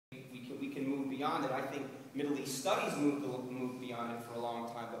beyond it. I think Middle East studies moved beyond it for a long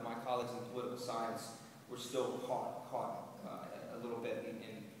time, but my colleagues in political science were still caught a little bit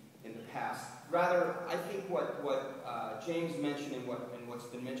in the past. Rather, I think what James mentioned and what's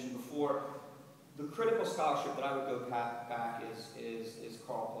been mentioned before, the critical scholarship that I would go back is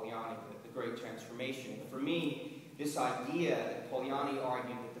Karl Polanyi, the Great Transformation. For me, this idea that Polanyi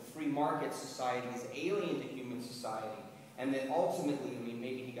argued that the free market society is alien to human society, and that ultimately, I mean,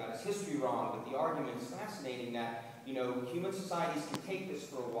 maybe he got his history wrong, but the argument is fascinating that, you know, human societies can take this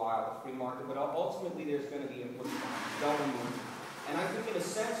for a while, the free market, but ultimately there's going to be a pushback, government. And I think in a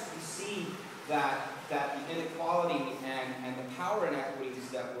sense we see that the inequality and the power inequities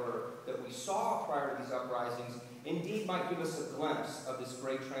that we saw prior to these uprisings indeed might give us a glimpse of this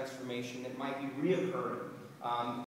great transformation that might be reoccurring.